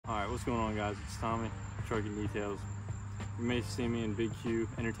What's going on, guys? It's Tommy, Trucking Details. You may see me in Big Q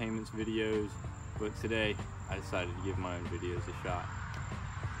Entertainment's videos, but today I decided to give my own videos a shot.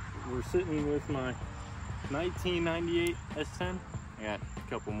 We're sitting with my 1998 S10. I got a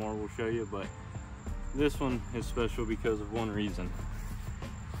couple more we'll show you, but this one is special because of one reason.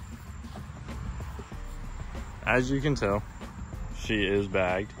 As you can tell, she is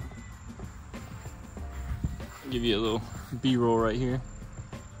bagged. I'll give you a little B-roll right here.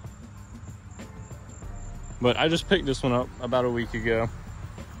 But I just picked this one up about a week ago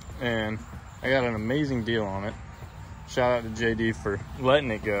and I got an amazing deal on it. Shout out to JD for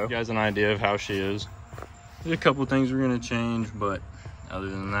letting it go. You guys an idea of how she is. There's a couple things we're gonna change, but other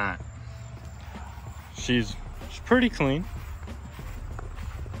than that, she's pretty clean.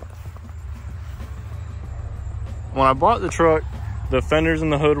 When I bought the truck, the fenders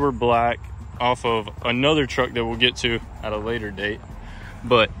and the hood were black off of another truck that we'll get to at a later date.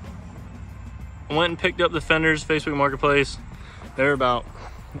 But I went and picked up the fenders, Facebook Marketplace. They're about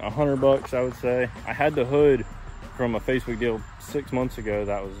 $100, I would say. I had the hood from a Facebook deal 6 months ago.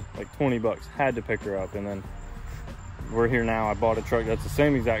 That was like 20 bucks. Had to pick her up, and then we're here now. I bought a truck that's the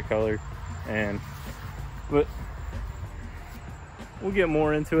same exact color, but we'll get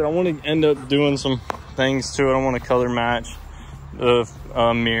more into it. I want to end up doing some things to it. I want to color match the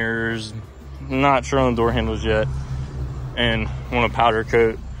mirrors. Not sure on the door handles yet, and I want to powder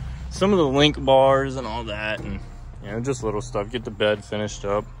coat some of the link bars and all that, and you know, just little stuff. Get the bed finished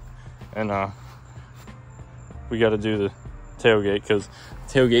up, and we got to do the tailgate because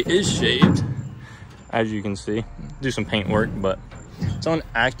tailgate is shaved, as you can see. Do some paint work, but it's on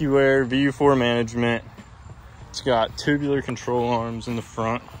AccuAir VU4 management. It's got tubular control arms in the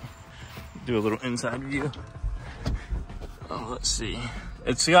front. Do a little inside view. Oh, let's see.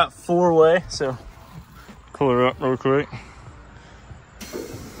 It's got 4-way, so pull her up real quick.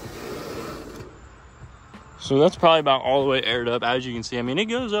 So that's probably about all the way aired up, as you can see. I mean, it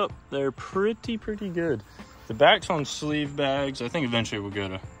goes up there pretty good. The back's on sleeve bags. I think eventually we'll go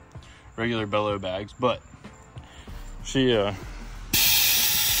to regular bellow bags, but she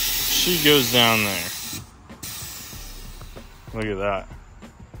goes down there. Look at that.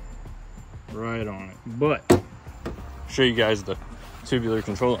 Right on it. But I'll show you guys the tubular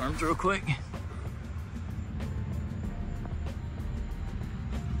control arms real quick.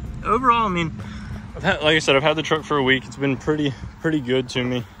 Overall, I mean, like I said, I've had the truck for a week. It's been pretty good to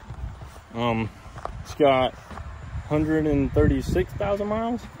me. It's got 136,000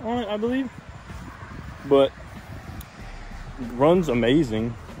 miles on it, I believe. But it runs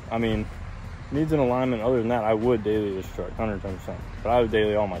amazing. I mean, needs an alignment. Other than that, I would daily this truck, 110%. But I would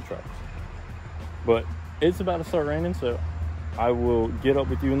daily all my trucks. But it's about to start raining, so I will get up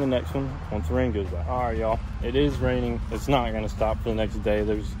with you in the next one once the rain goes by. All right, y'all. It is raining. It's not going to stop for the next day.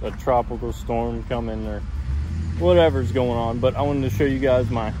 There's a tropical storm coming or whatever's going on. But I wanted to show you guys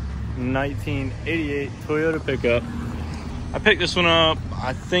my 1988 Toyota pickup. I picked this one up,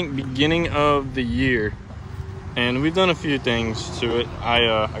 I think, beginning of the year. And we've done a few things to it.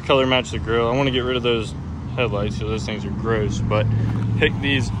 I color matched the grill. I want to get rid of those headlights because those things are gross. But picked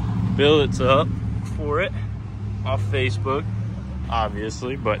these billets up for it off Facebook,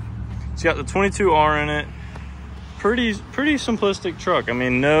 obviously, but it's got the 22R in it. Pretty simplistic truck. I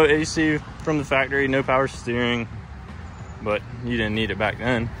mean, no AC from the factory, no power steering, but you didn't need it back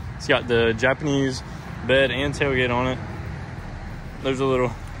then. It's got the Japanese bed and tailgate on it. There's a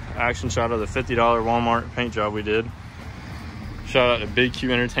little action shot of the $50 Walmart paint job we did. Shout out to Big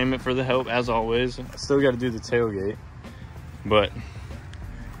Q Entertainment for the help, as always. I still got to do the tailgate, but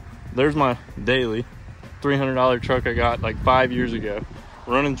there's my daily $300 truck I got like 5 years ago,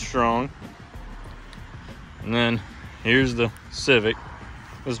 running strong. And then here's the Civic.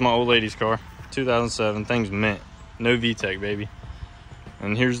 This is my old lady's car, 2007. Thing's mint, no VTEC, baby.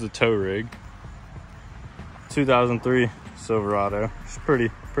 And here's the tow rig, 2003 Silverado. It's pretty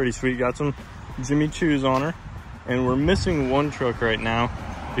sweet. Got some Jimmy Choos on her, and we're missing one truck right now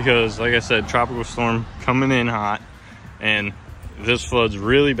because, like I said, tropical storm coming in hot, and this flood's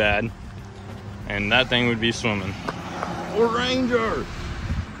really bad, and that thing would be swimming. Or Ranger!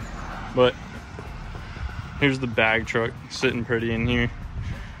 But here's the bag truck sitting pretty in here.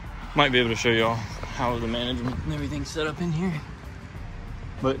 Might be able to show y'all how the management and everything's set up in here.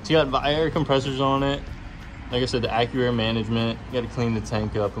 But it's got air compressors on it. Like I said, the AccuAir management. You got to clean the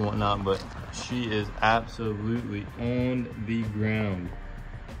tank up and whatnot, but she is absolutely on the ground.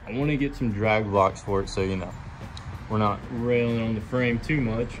 I want to get some drag blocks for it, so you know we're not railing on the frame too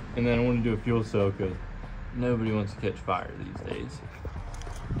much. And then I want to do a fuel cell because nobody wants to catch fire these days.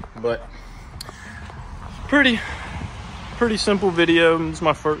 But pretty pretty simple video. It's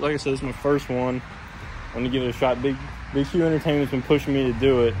my first, like I said, it's my first one. I want to give it a shot. Big Q Entertainment's been pushing me to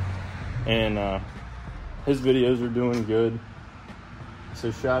do it, and his videos are doing good. So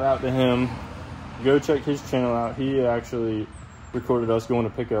shout out to him. Go check his channel out. He actually recorded us going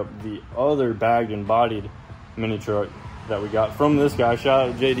to pick up the other bagged and bodied mini truck that we got from this guy. Shout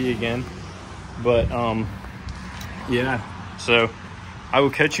out to JD again. But yeah, so I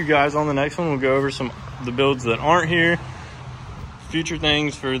will catch you guys on the next one. We'll go over the builds that aren't here, future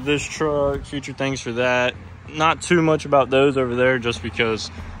things for this truck, future things for that. Not too much about those over there, just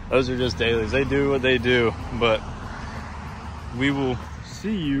because those are just dailies. They do what they do, but we will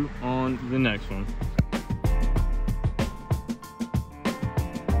see you on the next one.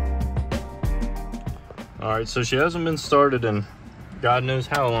 All right, so she hasn't been started in God knows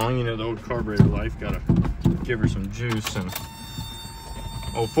how long. You know, the old carburetor life, gotta give her some juice. And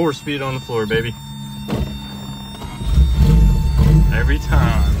oh, 4-speed on the floor, baby. Every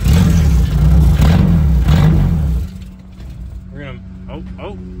time. We're gonna,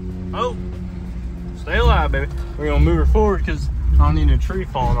 oh, stay alive, baby. We're gonna move her forward because I don't need a tree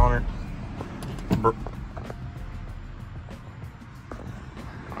falling on her. All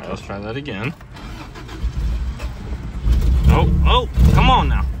right, let's try that again. Oh, come on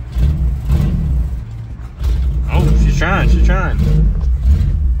now. Oh, she's trying.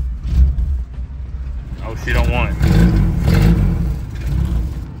 Oh, she don't want it.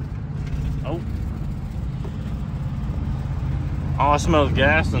 Oh, I smell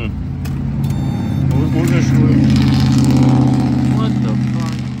gas, and we're just